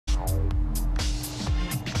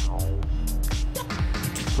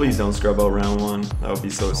Please don't scrub out round 1. That would be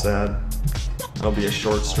so sad. That'll be a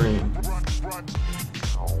short stream.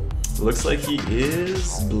 Looks like he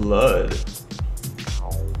is blood.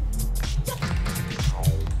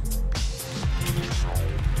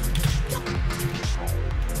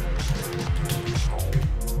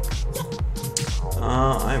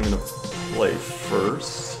 I'm gonna play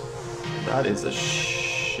first. That is a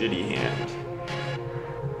shitty hand.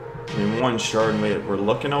 I mean, 1 shard made it. We're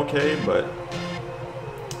looking okay, but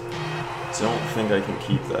don't think I can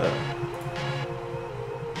keep that.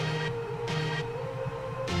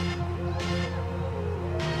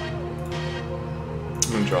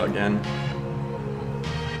 I'm gonna draw again.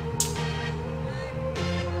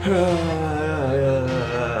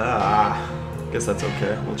 Guess that's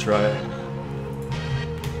okay. We'll try it.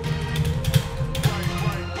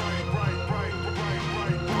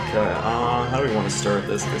 Okay, how do we want to start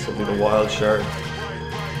this? This will be the wild shard.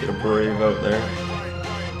 Get a brave out there.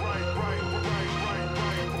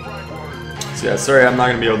 So yeah, sorry I'm not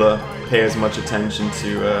going to be able to pay as much attention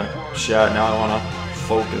to chat now. I want to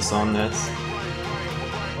focus on this.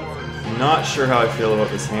 Not sure how I feel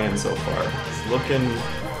about this hand so far. It's looking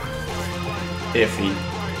iffy.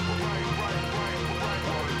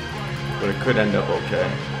 But it could end up okay.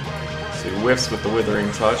 So he whiffs with the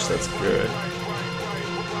Withering Touch, that's good.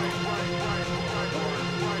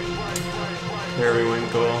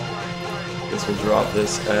 Periwinkle. Guess we'll drop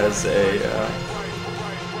this as a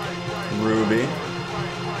Ruby.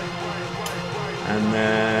 And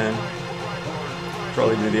then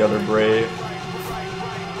probably do the other Brave.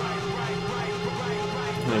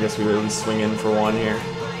 And I guess we really swing in for 1 here.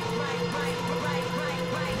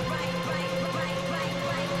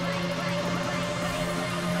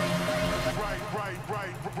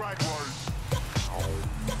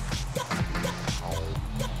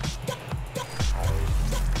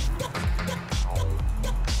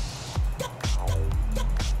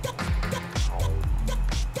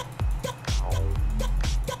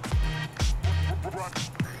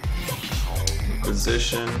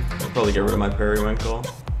 Position. I'll probably get rid of my Periwinkle.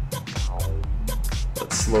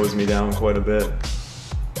 That slows me down quite a bit.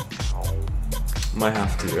 Might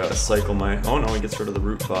have to cycle my... Oh no, he gets rid of the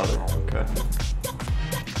Root Father. Okay.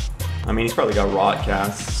 I mean, he's probably got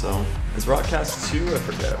Rotcast, so... Is Rotcast 2? I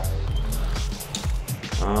forget.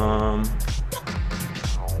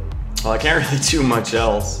 Well, I can't really do much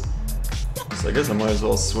else. So I guess I might as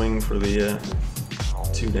well swing for the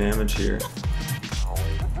 2 damage here.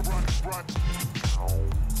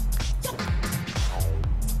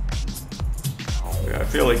 I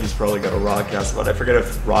feel like he's probably got a Rotcast, but I forget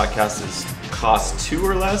if Rotcast is cost 2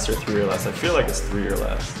 or less or 3 or less. I feel like it's 3 or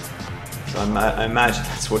less. So I imagine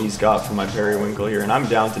that's what he's got for my Periwinkle here, and I'm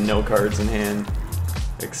down to no cards in hand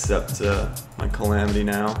except my Calamity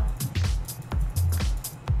now.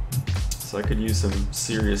 So I could use some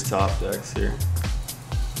serious top decks here.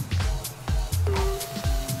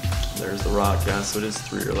 There's the Rotcast, so it is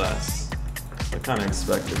 3 or less. I kind of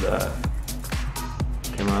expected that.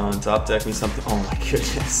 Come on, top deck me something. Oh my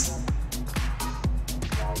goodness.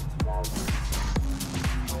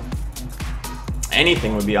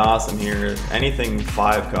 Anything would be awesome here. Anything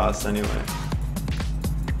 5 costs anyway.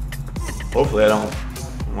 Hopefully I don't...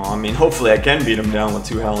 Well, I mean, hopefully I can beat him down with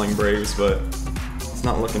 2 Howling Braves, but it's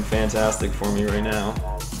not looking fantastic for me right now.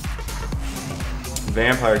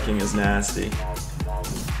 Vampire King is nasty.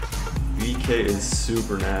 VK is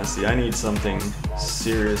super nasty. I need something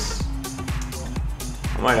serious.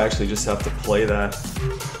 I might actually just have to play that.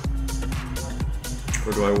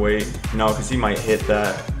 Or do I wait? No, because he might hit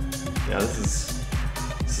that. Yeah, this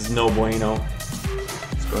is no bueno.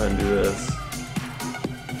 Let's go ahead and do this.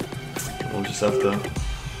 We'll just have to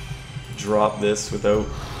drop this without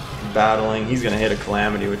battling. He's gonna hit a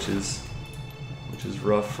Calamity, which is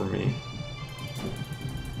rough for me.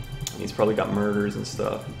 He's probably got murders and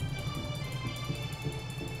stuff.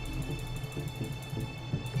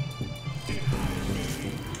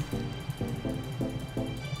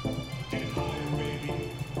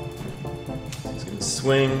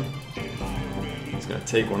 Swing. He's gonna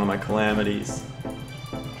take one of my Calamities.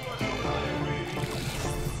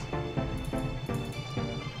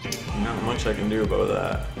 Not much I can do about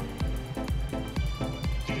that.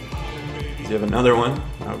 Does he have another one?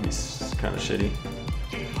 That would be kind of shitty.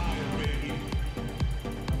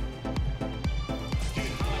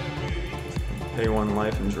 Pay 1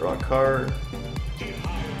 life and draw a card.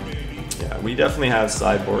 Yeah, we definitely have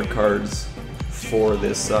sideboard cards for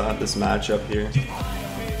this this matchup here.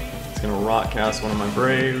 It's gonna Rotcast one of my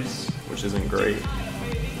Braves, which isn't great.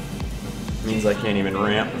 Means I can't even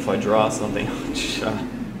ramp if I draw something.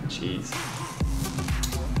 Jeez.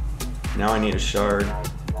 Now I need a Shard.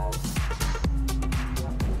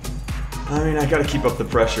 I mean, I gotta keep up the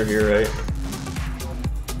pressure here, right?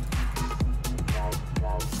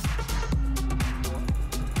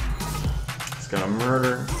 He's got a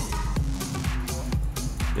murder.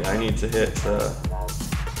 Yeah, I need to hit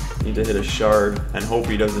a shard and hope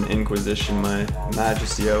he doesn't Inquisition my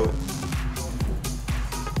Majesty out.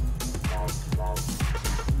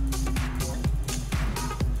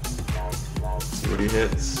 See what he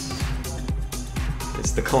hits.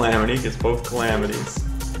 It's the Calamity, gets both Calamities.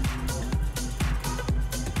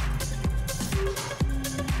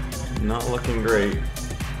 Not looking great.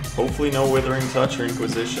 Hopefully no Withering Touch or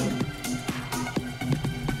Inquisition.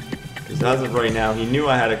 Because as of right now, he knew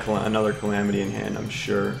I had another Calamity in hand, I'm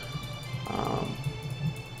sure.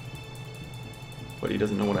 But he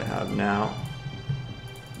doesn't know what I have now.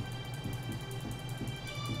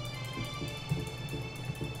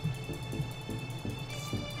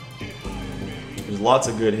 There's lots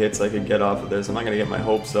of good hits I could get off of this. I'm not going to get my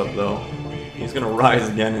hopes up though. He's going to rise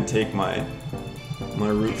again and take my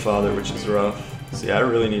Root Father, which is rough. See, I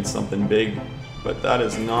really need something big, but that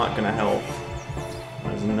is not going to help.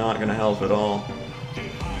 That is not going to help at all.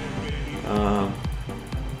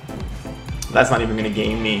 That's not even going to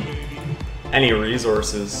gain me any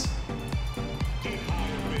resources.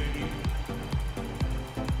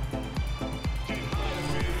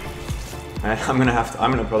 I'm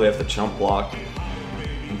gonna probably have to chump block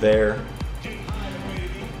there.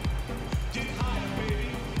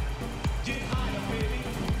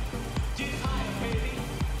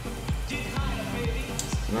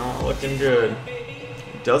 Not looking good.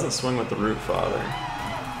 Doesn't swing with the Root Father.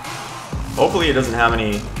 Hopefully he doesn't have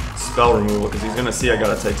any spell removal, because he's gonna see I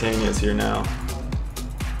got a Titania's here now.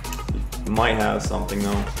 He might have something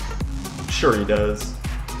though. I'm sure he does.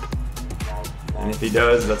 And if he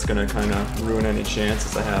does, that's gonna kind of ruin any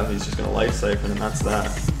chances I have. He's just gonna Life Siphon, and that's that.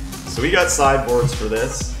 So we got sideboards for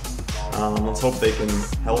this. Let's hope they can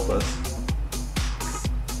help us.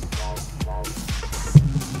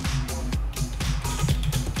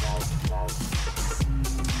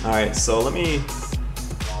 Alright, so let me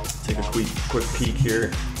take a quick peek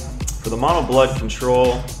here. For the Mono Blood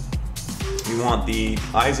control, we want the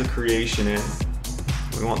Eyes of Creation in.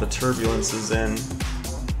 We want the Turbulences in.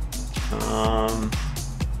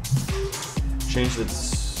 Change the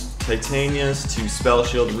Titanias to Spell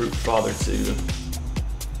Shield Root Father 2.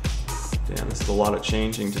 Damn, this is a lot of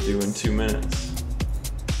changing to do in 2 minutes.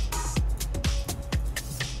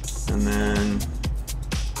 And then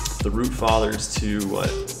the Root Fathers to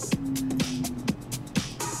what?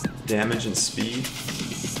 Damage and speed.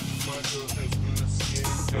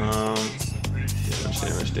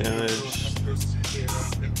 Damage.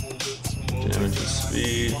 Damage and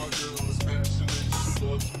speed.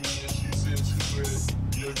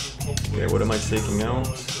 Okay, what am I taking out?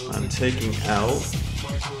 I'm taking out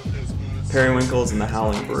Periwinkles and the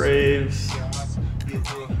Howling Braves.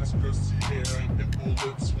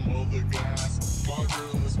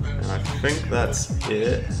 And I think that's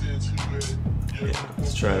it. Yeah,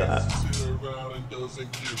 let's try that.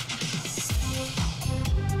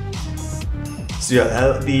 So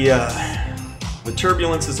yeah, the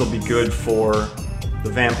Turbulences will be good for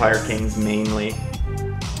the Vampire Kings mainly.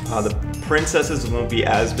 The Princesses won't be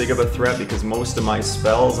as big of a threat because most of my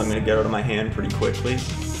spells I'm going to get out of my hand pretty quickly.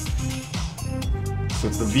 So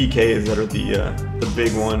it's the VKs that are the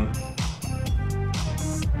big one.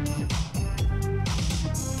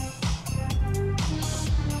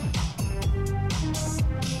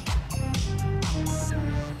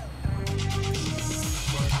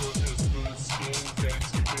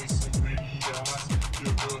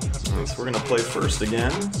 So we're going to play first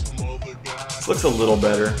again. This looks a little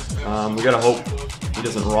better. We gotta hope he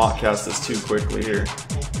doesn't rock cast this too quickly here.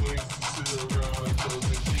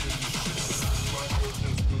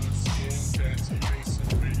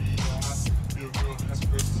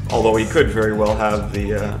 Although he could very well have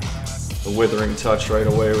the Withering Touch right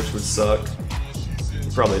away, which would suck.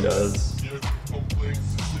 He probably does.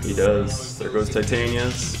 He does. There goes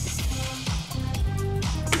Titania's.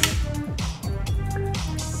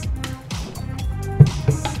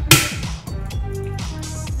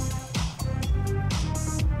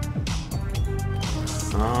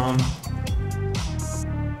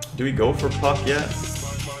 Do we go for Puck yet?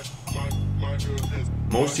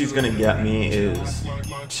 Most he's gonna get me is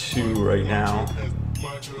 2 right now,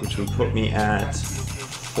 which would put me at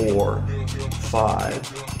 4, 5. I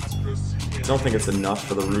don't think it's enough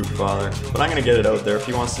for the Root Father, but I'm gonna get it out there. If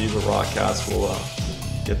he wants to use a Rock Cast, we'll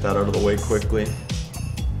get that out of the way quickly.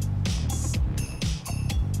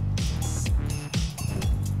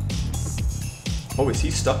 Oh, is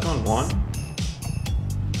he stuck on 1?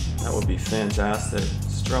 That would be fantastic.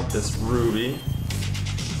 drop this ruby.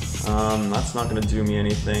 That's not gonna do me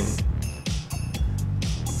anything.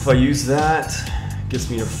 If I use that, it gets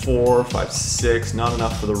me to 4, 5, 6. Not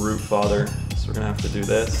enough for the root father, so we're gonna have to do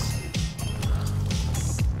this.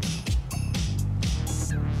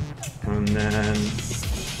 And then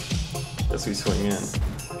this we swing in.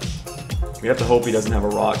 We have to hope he doesn't have a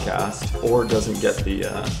rock cast or doesn't get the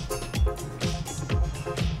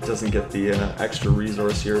extra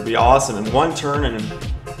resource here. It'd be awesome in one turn, and in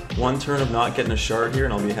one turn of not getting a shard here,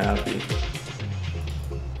 and I'll be happy.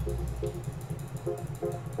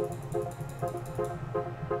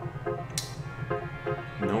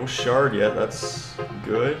 No shard yet. That's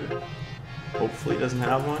good. Hopefully, he doesn't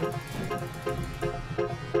have one.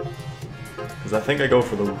 Because I think I go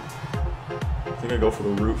for the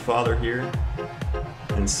root father here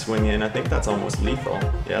and swing in. I think that's almost lethal.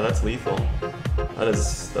 Yeah, that's lethal.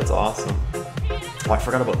 That's awesome. Oh, I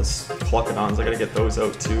forgot about the Cluckodons. I gotta get those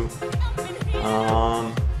out too.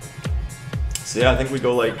 So yeah, I think we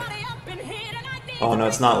go like. Oh no,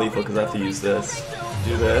 it's not lethal because I have to use this.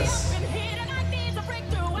 Do this.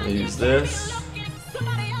 I use this.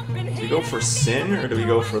 Do we go for Sin or do we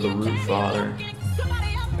go for the root father? I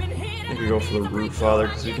think we go for the root father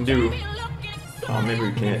because we can do. Oh, maybe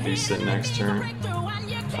we can't do Sin next turn.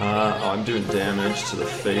 Oh, I'm doing damage to the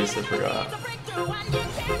face. I forgot.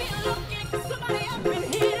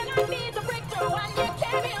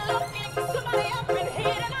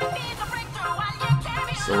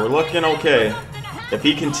 So we're looking okay. If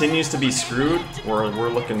he continues to be screwed, we're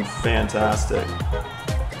looking fantastic.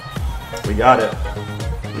 We got it.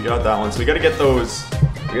 We got that one. So we gotta get those.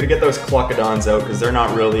 We gotta get those Cluckodons out because they're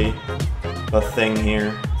not really a thing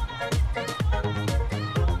here.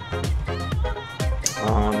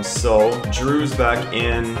 So Drew's back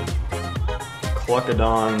in,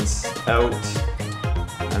 Cluckodons out,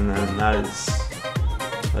 and then that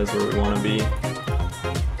is where we want to be.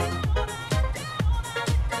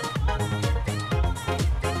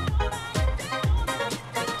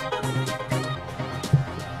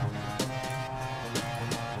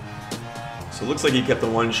 So it looks like he kept the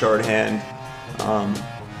one shard hand,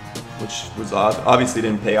 which was obviously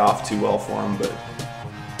didn't pay off too well for him, but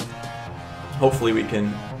hopefully we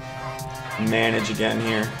can manage again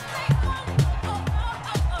here.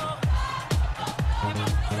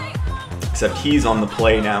 Except he's on the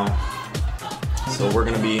play now, so we're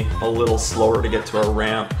going to be a little slower to get to our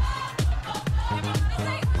ramp.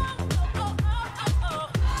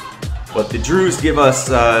 But the Druids give us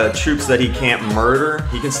troops that he can't murder.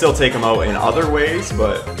 He can still take them out in other ways,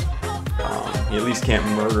 but he at least can't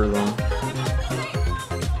murder them.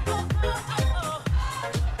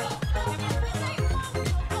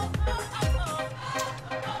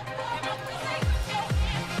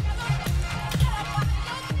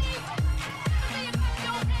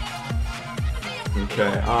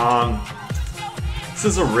 Okay, this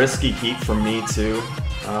is a risky keep for me too,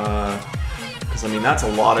 because I mean that's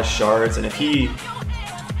a lot of shards, and if he,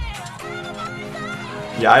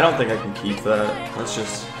 yeah, I don't think I can keep that. Let's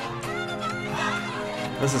just,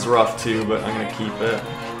 this is rough too, but I'm gonna keep it.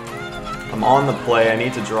 I'm on the play. I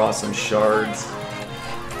need to draw some shards.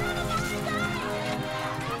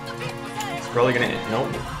 It's probably gonna, nope,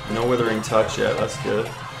 no Withering Touch yet. That's good.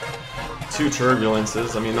 2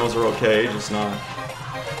 Turbulences. I mean, those are okay, just not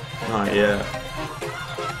yet.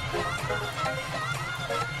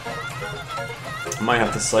 I might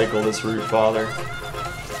have to cycle this root father,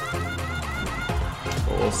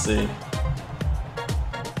 but we'll see.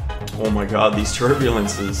 Oh my god, these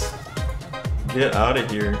Turbulences. Get out of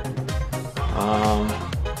here.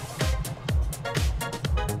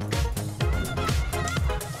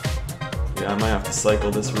 Yeah, I might have to cycle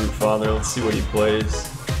this root father. Let's see what he plays.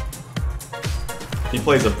 If he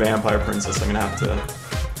plays a Vampire Princess, I'm gonna have to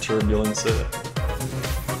Turbulence it.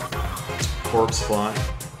 Corpse Fly.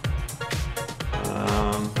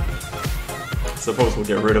 Suppose we'll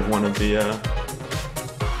get rid of one of the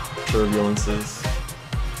Turbulences.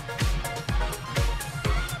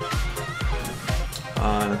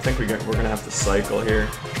 And I think we're gonna have to cycle here.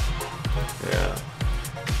 Yeah.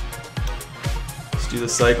 Let's do the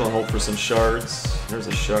cycle and hope for some shards. There's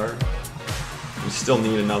a shard. We still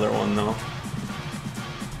need another one though.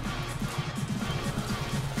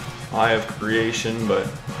 Eye of Creation, but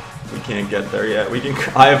we can't get there yet. We can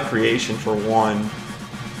Eye of Creation for 1.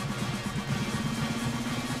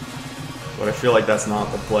 But I feel like that's not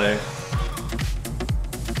the play.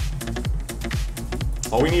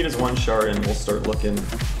 All we need is 1 shard and we'll start looking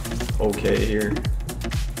okay here.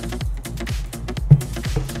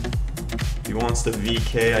 If he wants to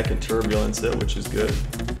VK, I can Turbulence it, which is good.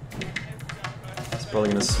 He's probably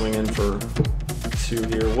going to swing in for 2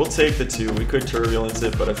 here. We'll take the 2. We could turbulence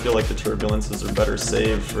it, but I feel like the turbulences are better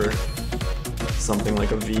saved for something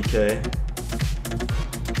like a VK.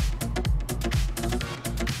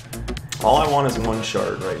 All I want is 1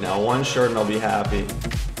 shard right now. 1 shard and I'll be happy.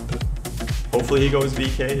 Hopefully he goes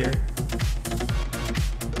VK here.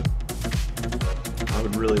 I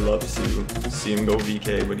would really love to see him go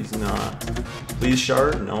VK, but he's not. Please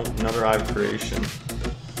shard? No, another Eye of Creation.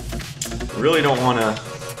 I really don't want to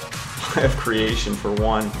Eye of Creation for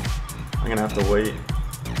 1. I'm gonna have to wait.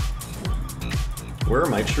 Where are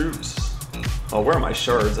my troops? Oh, where are my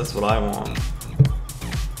shards? That's what I want.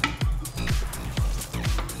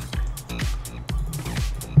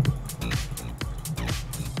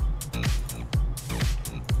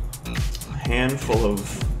 Handful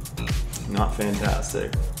of not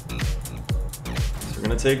fantastic. So we're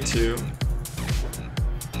gonna take 2,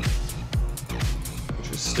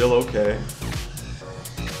 which is still okay.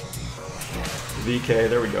 VK,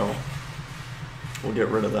 there we go. We'll get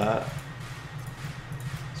rid of that.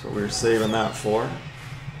 That's what we were saving that for.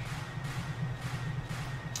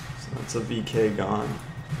 So that's a VK gone.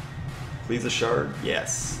 Please a shard.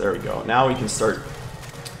 Yes, there we go. Now we can start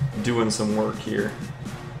doing some work here.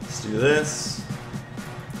 Let's do this.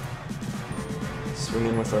 Swing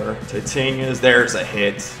in with our Titanias. There's a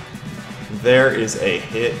hit. There is a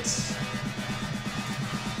hit.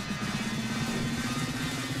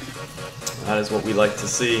 That is what we like to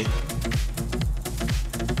see.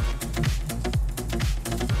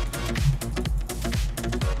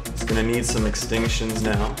 It's gonna need some extinctions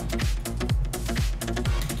now.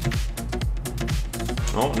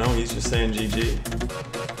 Oh no, he's just saying GG.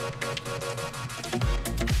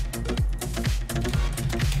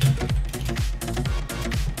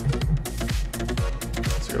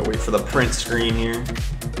 Gotta wait for the print screen here.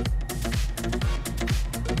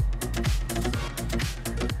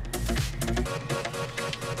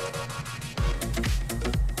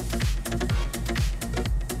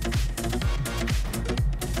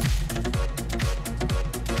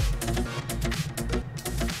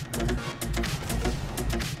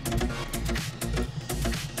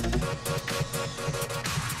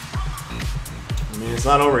 I mean, it's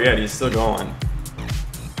not over yet, he's still going.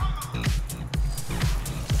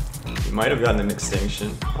 Might have gotten an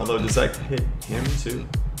extinction, although does that hit him too?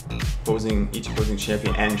 Each opposing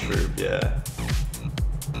champion and troop, yeah.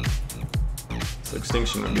 So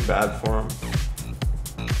extinction would be bad for him.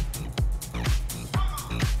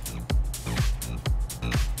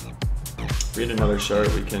 If we had another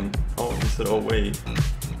shard, we can. Oh, he said, oh wait.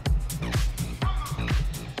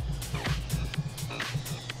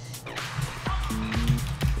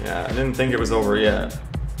 Yeah, I didn't think it was over yet.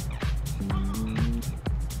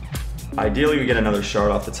 Ideally, we get another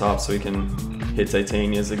shard off the top so we can hit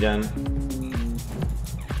Titanias again.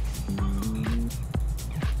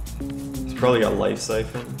 He's probably got Life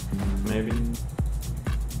Siphon, maybe.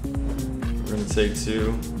 We're gonna take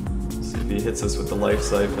 2. See if he hits us with the Life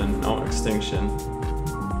Siphon. Oh, Extinction.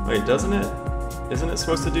 Wait, doesn't it? Isn't it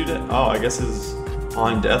supposed to do that? Oh, I guess his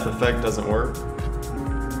on death effect doesn't work.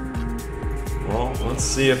 Well, let's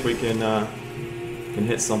see if we can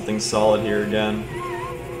hit something solid here again.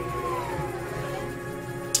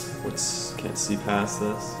 Can't see past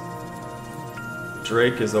this.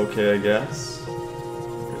 Drake is okay, I guess.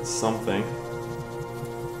 It's something.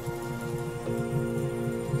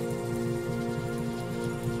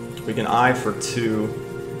 We can eye for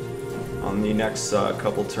 2 on the next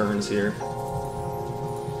couple turns here.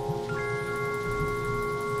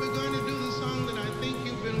 We're going to do the song that I think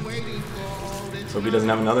you've been waiting for all this time. So if he doesn't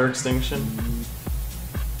have another extinction.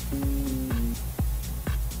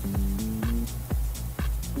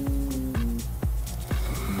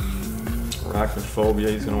 Arachnophobia,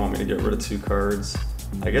 he's going to want me to get rid of 2 cards.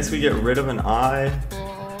 I guess we get rid of an eye,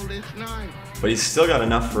 but he's still got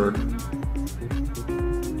enough for...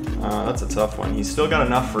 that's a tough one. He's still got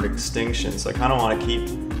enough for extinction, so I kind of want to keep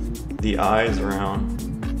the eyes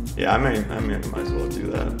around. Yeah, I might as well do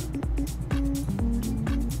that.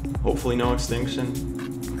 Hopefully no extinction.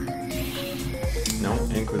 No,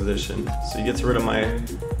 Inquisition. So he gets rid of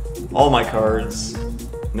all my cards.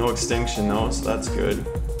 No extinction though, so that's good.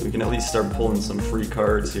 We can at least start pulling some free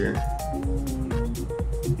cards here.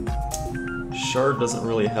 Shard doesn't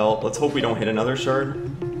really help. Let's hope we don't hit another shard.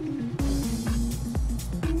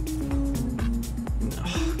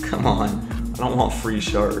 Oh, come on. I don't want free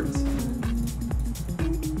shards.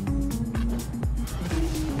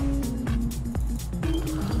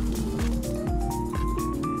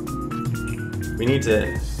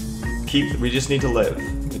 We just need to live.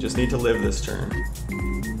 We just need to live this turn.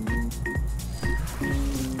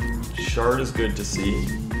 Shard is good to see.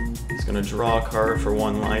 He's Gonna draw a card for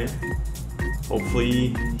 1 life.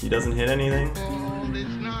 Hopefully he doesn't hit anything. All this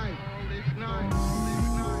night, all this night,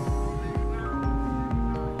 all this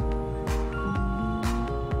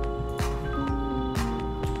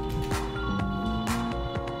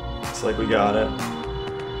night. Looks like we got it.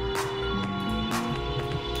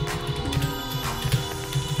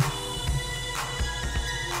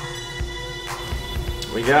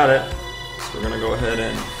 We got it. So we're gonna go ahead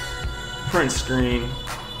and print screen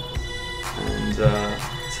and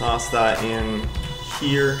toss that in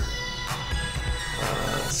here.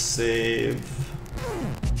 Save.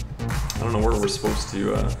 I don't know where we're supposed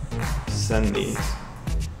to send these.